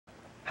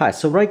Hi,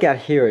 so what I got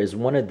here is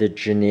one of the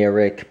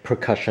generic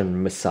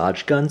percussion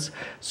massage guns.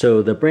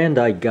 So the brand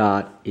I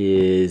got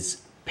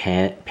is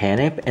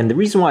Paniinp, and the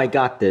reason why I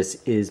got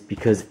this is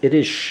because it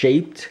is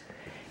shaped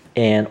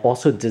and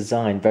also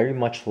designed very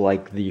much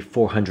like the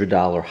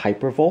 $400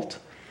 Hypervolt.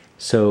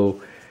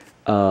 So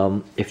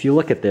if you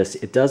look at this,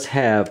 it does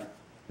have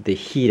the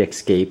heat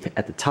escape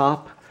at the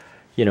top,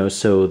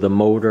 so the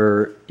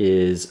motor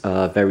is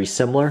very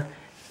similar.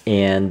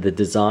 And the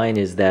design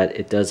is that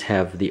it does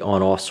have the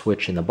on-off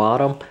switch in the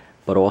bottom,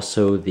 but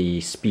also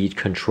the speed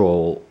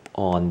control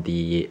on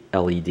the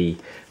LED.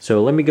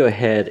 So let me go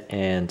ahead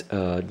and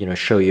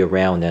show you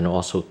around and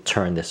also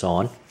turn this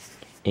on,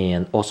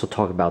 and also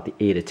talk about the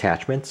 8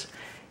 attachments.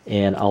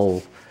 And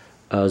I'll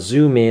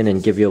zoom in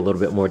and give you a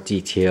little bit more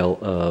detail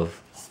of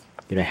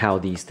how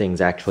these things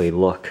actually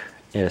look,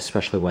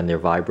 especially when they're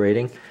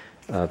vibrating,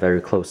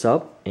 very close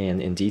up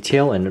and in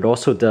detail. And it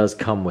also does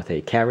come with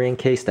a carrying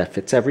case that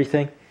fits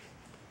everything.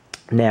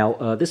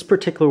 Now, this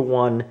particular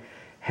one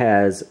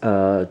has,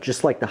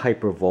 just like the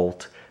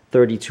Hypervolt,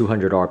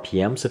 3,200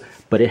 RPMs,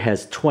 but it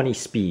has 20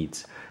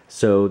 speeds.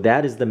 So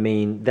that is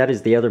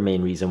the other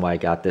main reason why I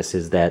got this,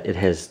 is that it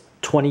has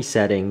 20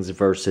 settings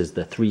versus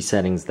the 3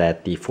 settings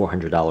that the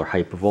 $400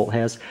 Hypervolt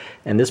has.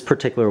 And this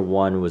particular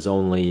one was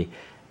only,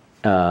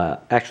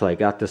 actually I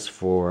got this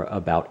for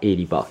about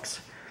 80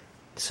 bucks.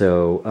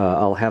 So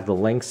I'll have the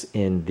links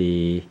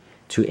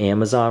to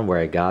Amazon where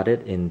I got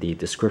it in the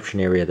description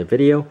area of the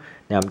video.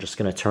 Now I'm just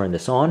going to turn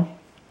this on,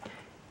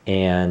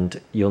 and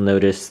you'll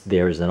notice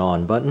there's an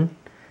on button.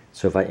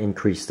 So if I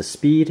increase the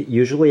speed,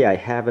 usually I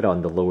have it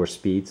on the lower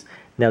speeds.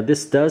 Now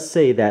this does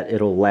say that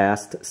it'll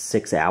last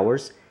 6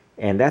 hours,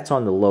 and that's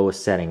on the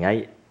lowest setting.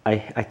 I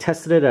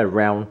tested it at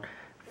around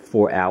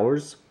 4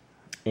 hours,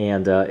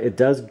 and it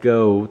does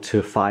go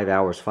to 5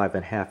 hours,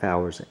 5.5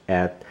 hours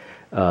at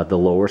the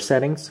lower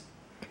settings.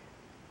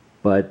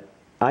 But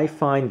I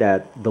find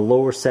that the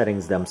lower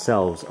settings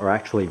themselves are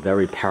actually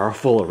very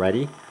powerful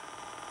already.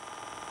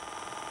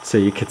 So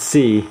you could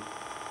see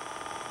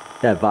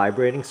that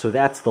vibrating. So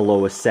that's the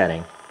lowest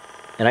setting.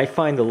 And I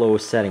find the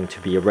lowest setting to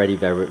be already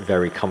very,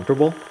 very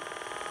comfortable.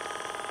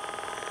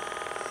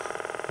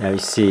 Now you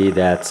see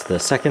that's the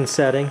second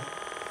setting.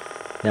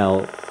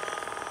 Now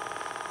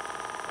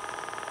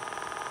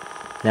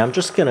I'm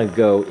just going to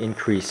go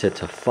increase it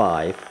to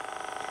 5.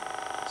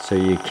 So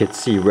you could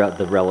see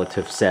the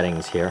relative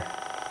settings here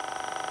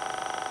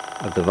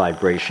of the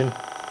vibration.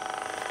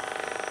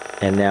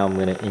 And now I'm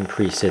going to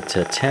increase it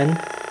to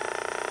 10.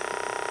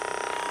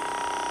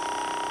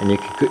 And you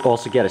can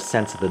also get a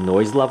sense of the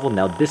noise level.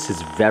 Now this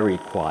is very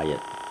quiet.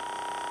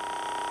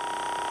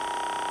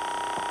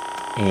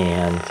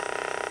 And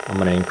I'm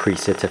going to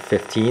increase it to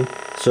 15.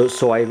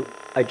 So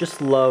I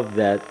just love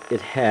that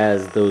it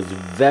has those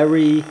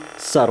very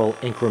subtle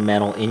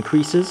incremental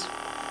increases.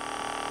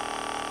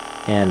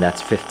 And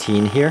that's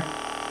 15 here.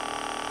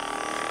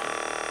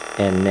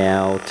 And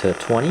now to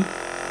 20.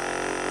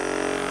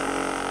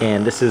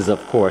 And this is,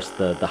 of course,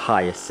 the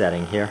highest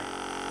setting here.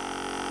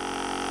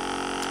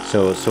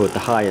 So at the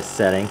highest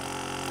setting,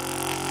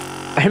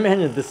 I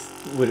imagine this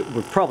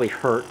would probably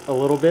hurt a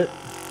little bit.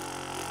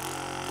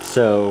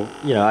 So,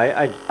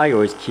 I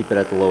always keep it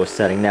at the lowest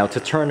setting. Now, to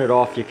turn it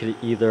off, you could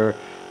either,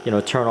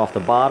 turn off the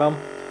bottom,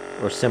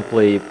 or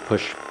simply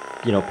push,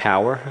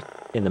 power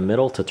in the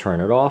middle to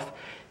turn it off.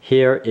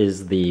 Here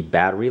is the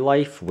battery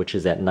life, which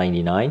is at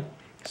 99.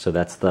 So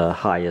that's the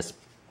highest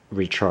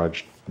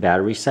recharged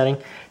battery setting.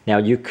 Now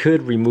you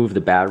could remove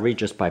the battery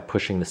just by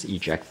pushing this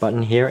eject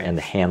button here, and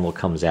the handle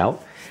comes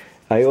out.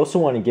 I also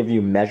want to give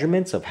you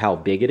measurements of how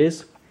big it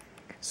is.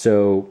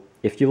 So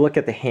if you look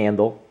at the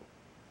handle,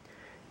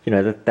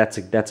 that's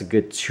a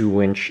good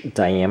 2-inch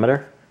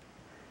diameter.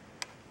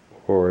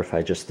 Or if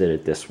I just did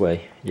it this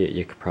way,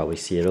 you could probably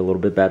see it a little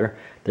bit better.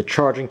 The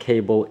charging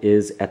cable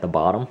is at the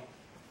bottom,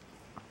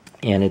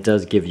 and it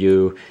does give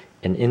you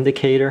an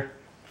indicator.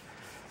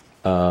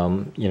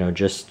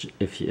 Just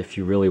if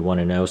you really want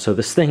to know. So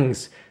this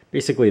thing's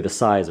basically the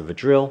size of a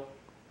drill.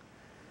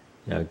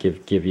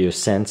 Give you a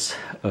sense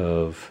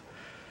of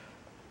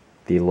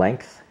the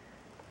length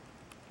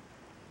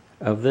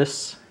of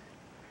this.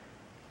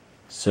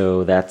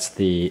 So that's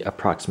the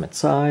approximate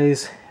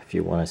size, if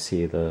you want to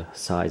see the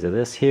size of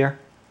this here.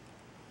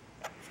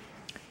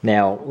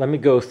 Now let me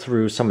go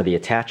through some of the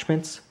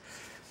attachments.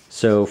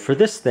 So for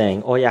this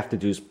thing, all you have to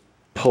do is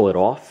pull it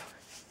off.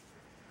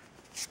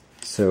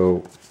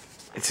 So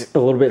it's a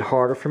little bit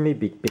harder for me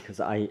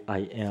because I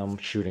am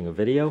shooting a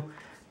video,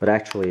 but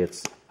actually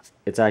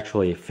it's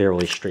actually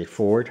fairly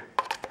straightforward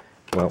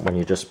when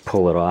you just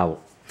pull it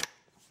out.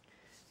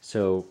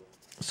 So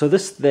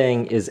this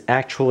thing is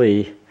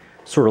actually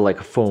sort of like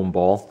a foam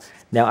ball.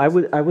 Now I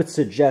would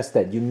suggest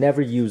that you never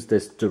use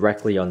this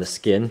directly on the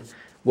skin.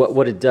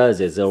 What it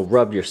does is it'll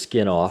rub your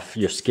skin off.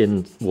 Your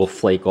skin will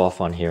flake off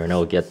on here and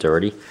it'll get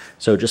dirty.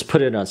 So just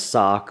put it on a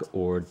sock,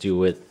 or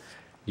do it,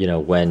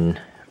 when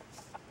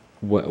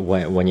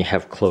you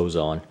have clothes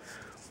on,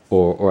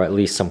 or at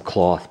least some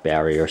cloth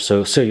barrier.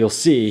 So you'll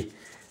see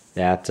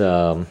that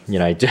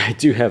I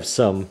do have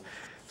some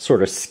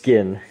sort of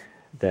skin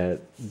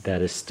that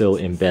is still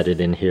embedded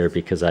in here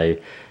because I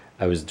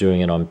was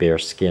doing it on bare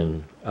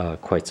skin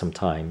quite some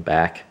time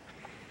back.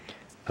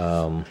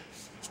 Now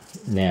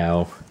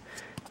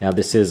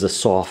this is a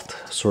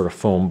soft sort of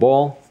foam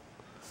ball,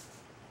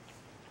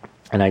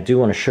 and I do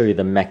want to show you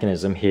the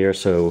mechanism here.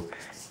 So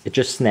it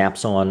just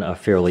snaps on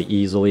fairly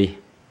easily.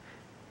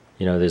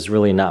 You know, there's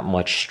really not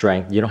much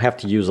strength. You don't have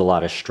to use a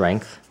lot of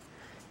strength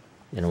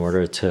in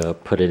order to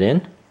put it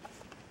in.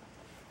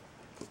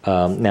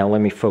 Now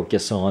let me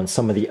focus on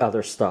some of the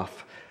other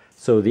stuff.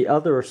 So the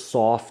other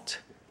soft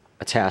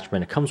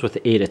attachment, it comes with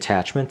 8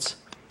 attachments,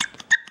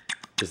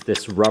 is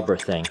this rubber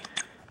thing.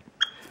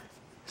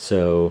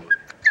 So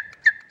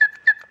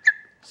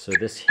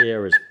this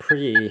here is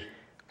pretty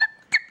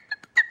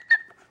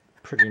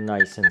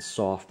nice and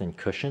soft and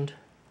cushioned.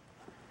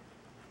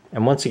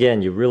 And once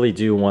again, you really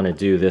do want to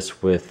do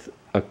this with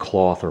a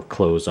cloth or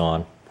clothes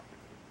on,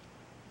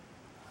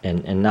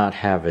 and not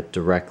have it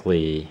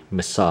directly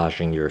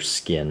massaging your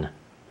skin.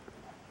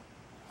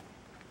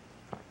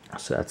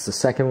 So that's the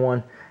second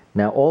one.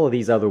 Now all of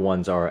these other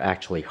ones are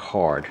actually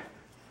hard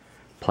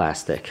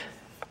plastic.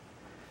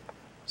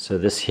 So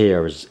this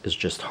here is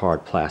just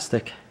hard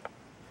plastic.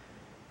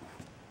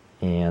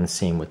 And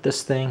same with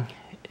this thing,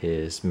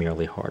 is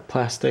merely hard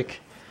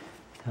plastic.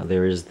 Now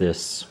there is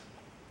this,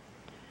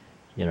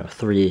 you know,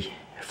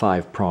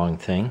 5-prong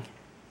thing.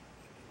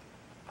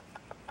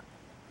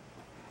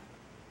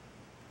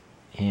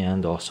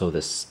 And also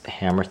this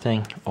hammer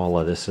thing. All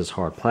of this is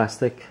hard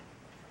plastic.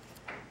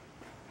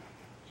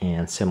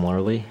 And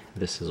similarly,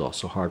 this is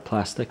also hard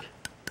plastic.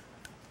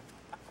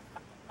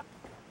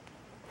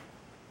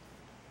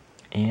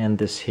 And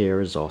this here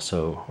is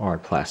also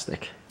hard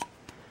plastic.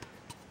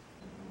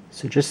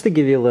 So just to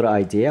give you a little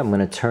idea, I'm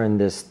going to turn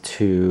this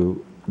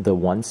to the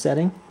 1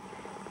 setting.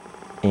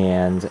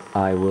 And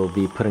I will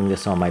be putting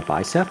this on my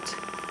bicep.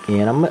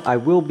 And I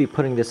will be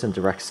putting this in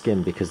direct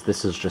skin because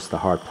this is just the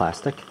hard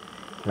plastic.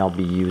 And I'll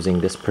be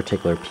using this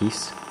particular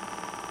piece.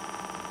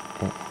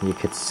 And you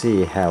could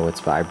see how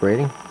it's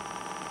vibrating.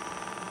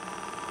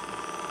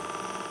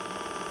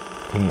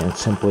 And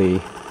simply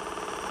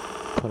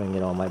putting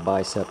it on my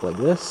bicep like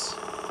this.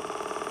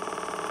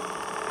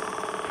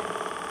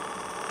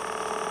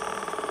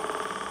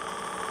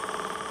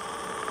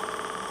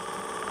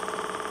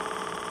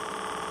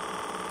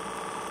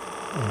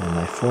 And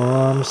my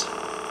forearms.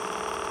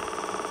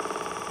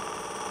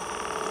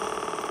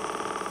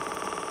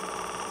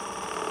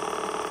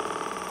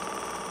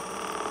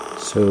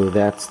 So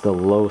that's the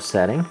low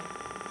setting.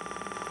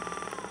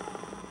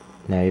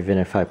 Now even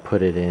if I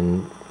put it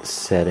in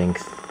setting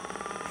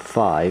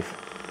 5,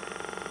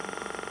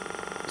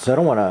 so I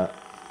don't want to,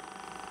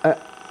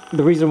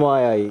 the reason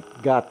why I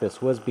got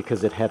this was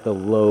because it had the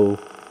low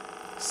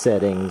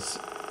settings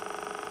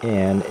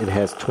and it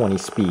has 20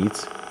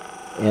 speeds,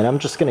 and I'm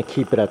just going to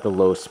keep it at the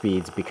low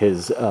speeds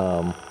because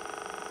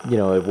you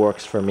know, it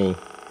works for me,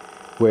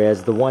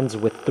 whereas the ones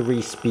with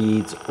 3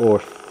 speeds or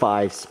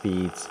 5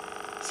 speeds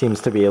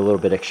seems to be a little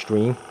bit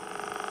extreme.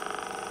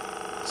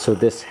 So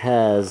this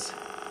has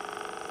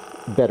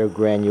better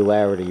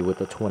granularity with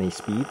the 20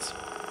 speeds.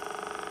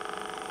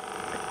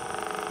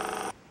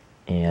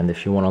 And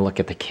if you want to look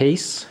at the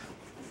case,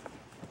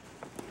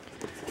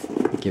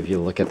 I'll give you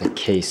a look at the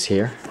case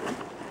here.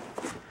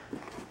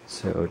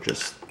 So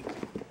just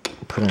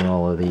putting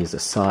all of these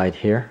aside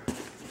here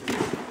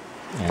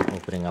and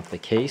opening up the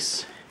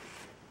case.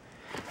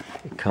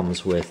 It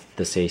comes with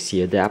this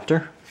AC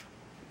adapter,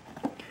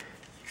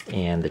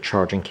 and the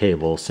charging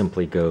cable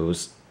simply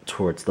goes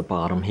towards the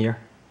bottom here.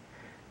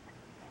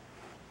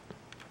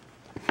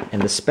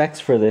 And the specs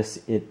for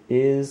this, it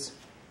is,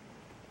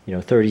 you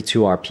know,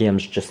 32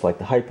 RPMs, just like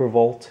the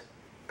Hypervolt.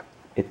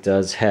 It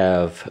does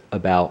have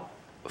about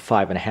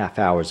 5.5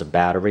 hours of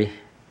battery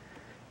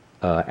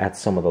at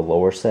some of the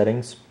lower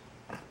settings,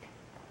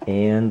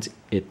 and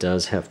it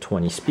does have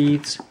 20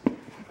 speeds.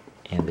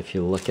 And if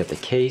you look at the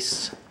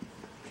case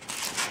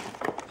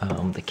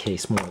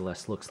more or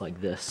less looks like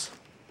this.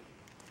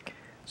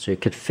 So you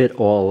could fit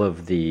all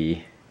of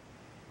the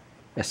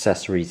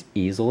accessories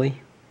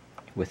easily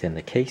within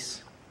the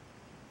case.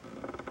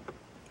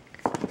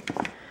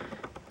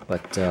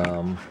 But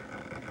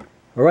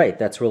alright,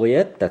 that's really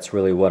it. That's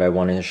really what I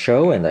wanted to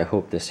show, and I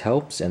hope this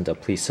helps. And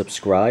please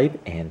subscribe,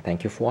 and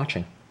thank you for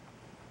watching.